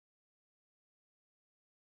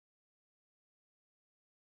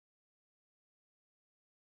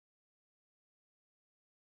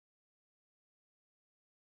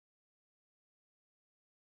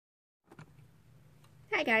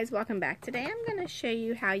Hi guys, welcome back. Today I'm going to show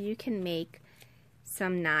you how you can make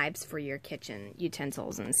some knives for your kitchen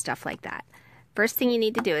utensils and stuff like that. First thing you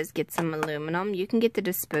need to do is get some aluminum. You can get the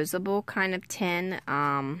disposable kind of tin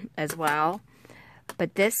as well,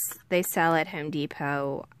 but this they sell at Home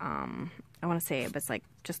Depot. I want to say it was like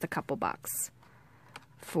just a couple bucks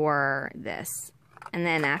for this. And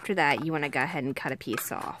then after that you want to go ahead and cut a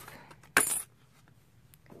piece off.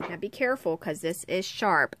 Now be careful because this is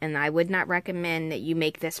sharp, and I would not recommend that you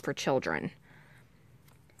make this for children,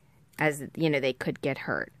 as you know, they could get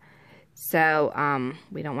hurt. So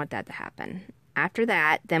we don't want that to happen. After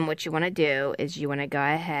that, then what you want to do is you want to go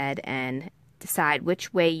ahead and decide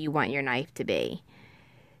which way you want your knife to be.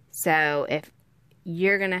 So if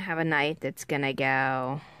you're going to have a knife that's going to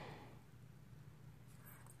go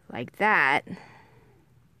like that,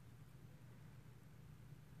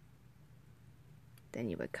 then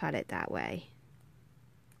you would cut it that way.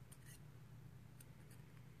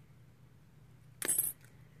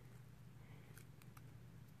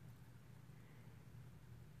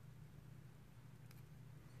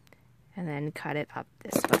 And then cut it up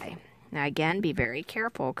this way. Now again, be very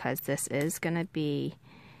careful because this is going to be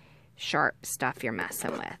sharp stuff you're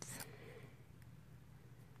messing with.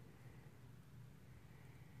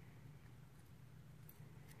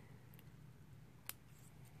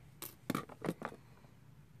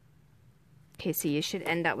 Okay, so you should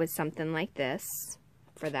end up with something like this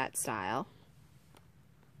for that style.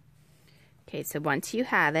 Okay, so once you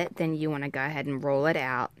have it, then you want to go ahead and roll it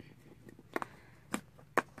out.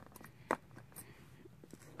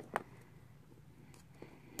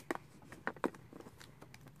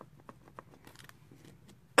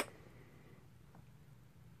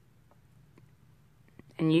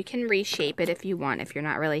 And you can reshape it if you want. If you're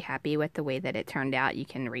not really happy with the way that it turned out, you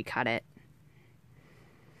can recut it.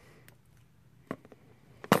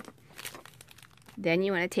 Then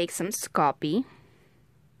you want to take some Sculpey.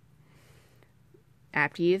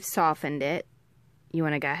 After you've softened it, you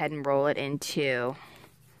want to go ahead and roll it into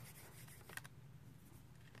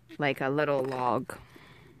like a little log.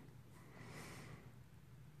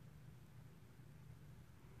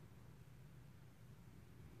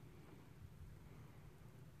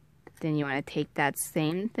 Then you want to take that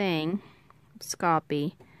same thing,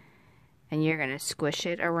 Sculpey, and you're going to squish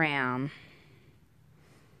it around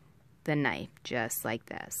the knife just like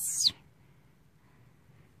this.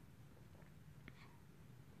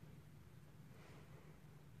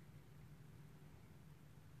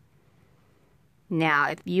 Now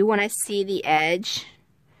if you want to see the edge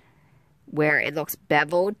where it looks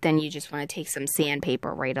beveled, then you just want to take some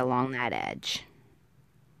sandpaper right along that edge.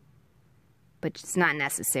 But it's not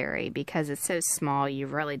necessary because it's so small, you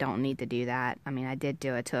really don't need to do that. I mean, I did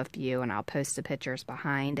do it to a few, and I'll post the pictures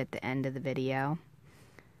behind at the end of the video.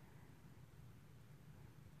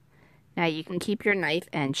 Now you can keep your knife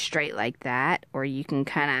end straight like that, or you can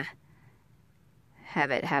kind of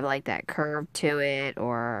have it have like that curve to it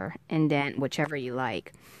or indent, whichever you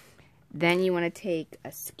like. Then you want to take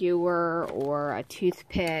a skewer or a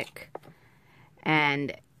toothpick,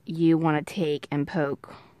 and you want to take and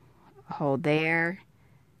poke a hole there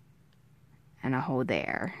and a hole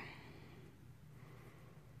there.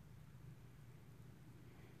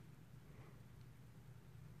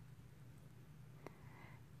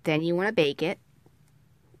 Then you want to bake it.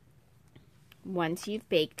 Once you've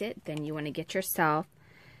baked it, then you want to get yourself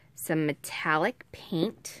some metallic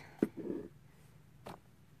paint.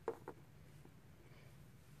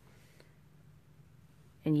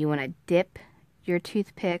 And you want to dip your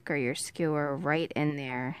toothpick or your skewer right in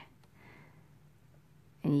there.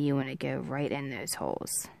 And you want to go right in those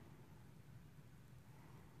holes.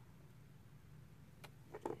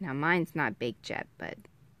 Now mine's not baked yet, but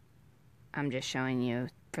I'm just showing you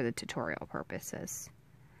for the tutorial purposes.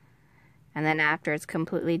 And then after it's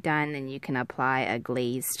completely done, then you can apply a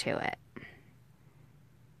glaze to it.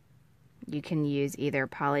 You can use either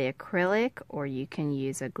polyacrylic or you can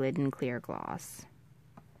use a Glidden clear gloss.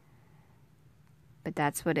 But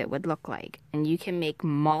that's what it would look like. And you can make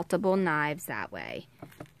multiple knives that way.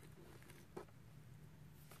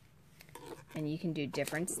 And you can do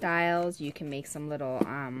different styles. You can make some little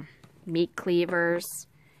meat cleavers.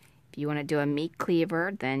 If you want to do a meat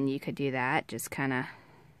cleaver, then you could do that. Just kind of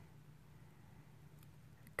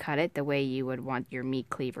cut it the way you would want your meat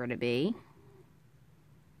cleaver to be.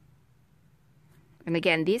 And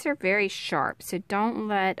again, these are very sharp, so don't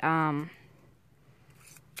let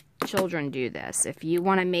children do this. If you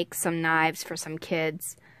want to make some knives for some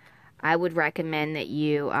kids, I would recommend that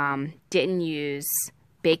you didn't use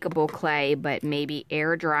bakeable clay, but maybe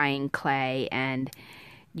air drying clay, and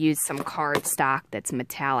use some cardstock that's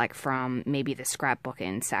metallic from maybe the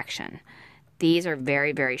scrapbooking section. These are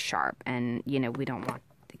very, very sharp, and you know, we don't want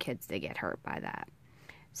the kids to get hurt by that.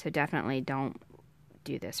 So definitely don't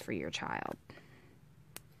do this for your child.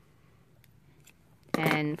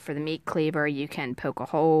 And for the meat cleaver, you can poke a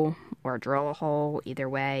hole or drill a hole, either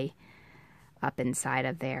way, up inside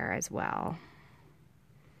of there as well.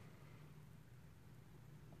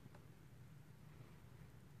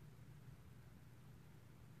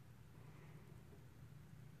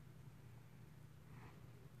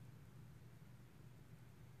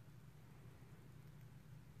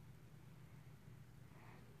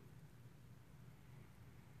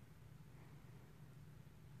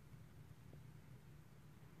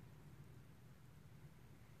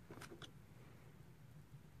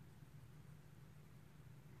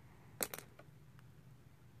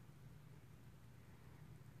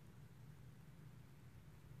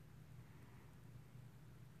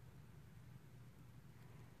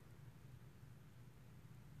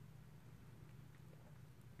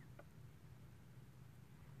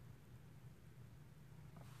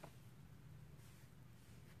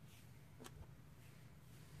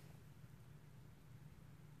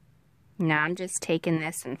 Now I'm just taking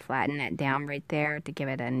this and flattening it down right there to give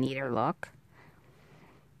it a neater look.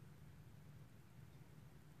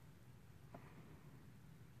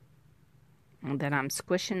 And then I'm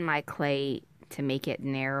squishing my clay to make it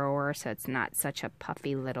narrower so it's not such a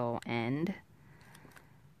puffy little end.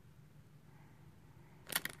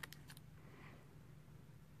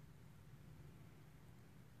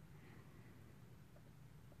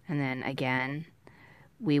 And then again,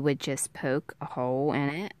 we would just poke a hole in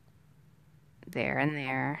it. There and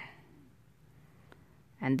there,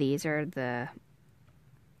 and these are the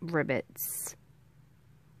rivets,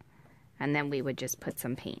 and then we would just put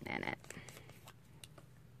some paint in it.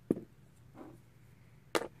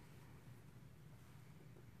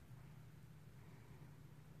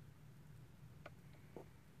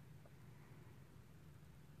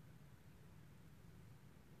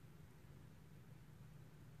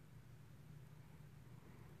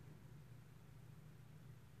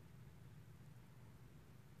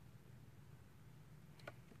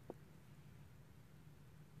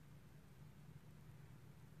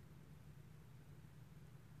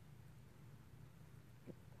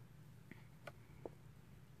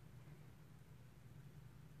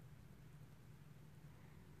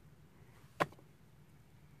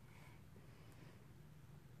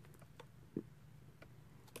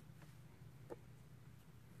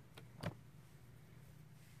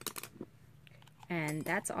 And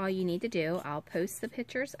that's all you need to do. I'll post the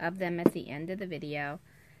pictures of them at the end of the video,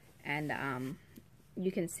 and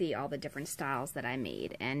you can see all the different styles that I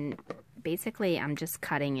made. And basically I'm just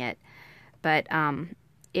cutting it, but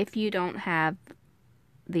if you don't have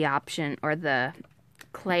the option or the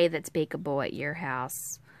clay that's bakeable at your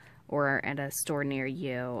house or at a store near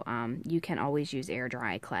you, you can always use air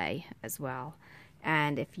dry clay as well.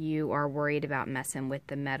 And if you are worried about messing with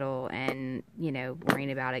the metal and, you know,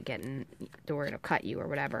 worrying about it getting, or it'll cut you or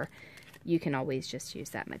whatever, you can always just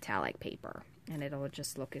use that metallic paper and it'll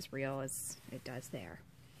just look as real as it does there.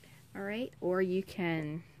 Alright, or you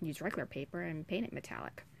can use regular paper and paint it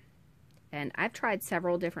metallic. And I've tried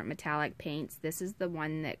several different metallic paints. This is the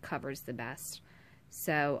one that covers the best.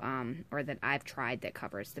 So, or that I've tried that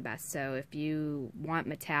covers the best. So if you want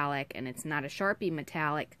metallic and it's not a Sharpie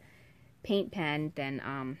metallic paint pen,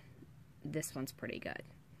 then this one's pretty good.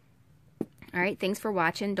 Alright, thanks for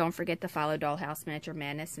watching. Don't forget to follow Dollhouse Miniature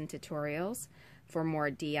Madness and tutorials for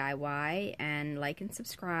more DIY, and like and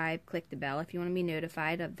subscribe. Click the bell if you want to be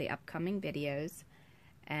notified of the upcoming videos,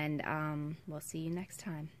 and we'll see you next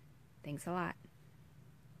time. Thanks a lot.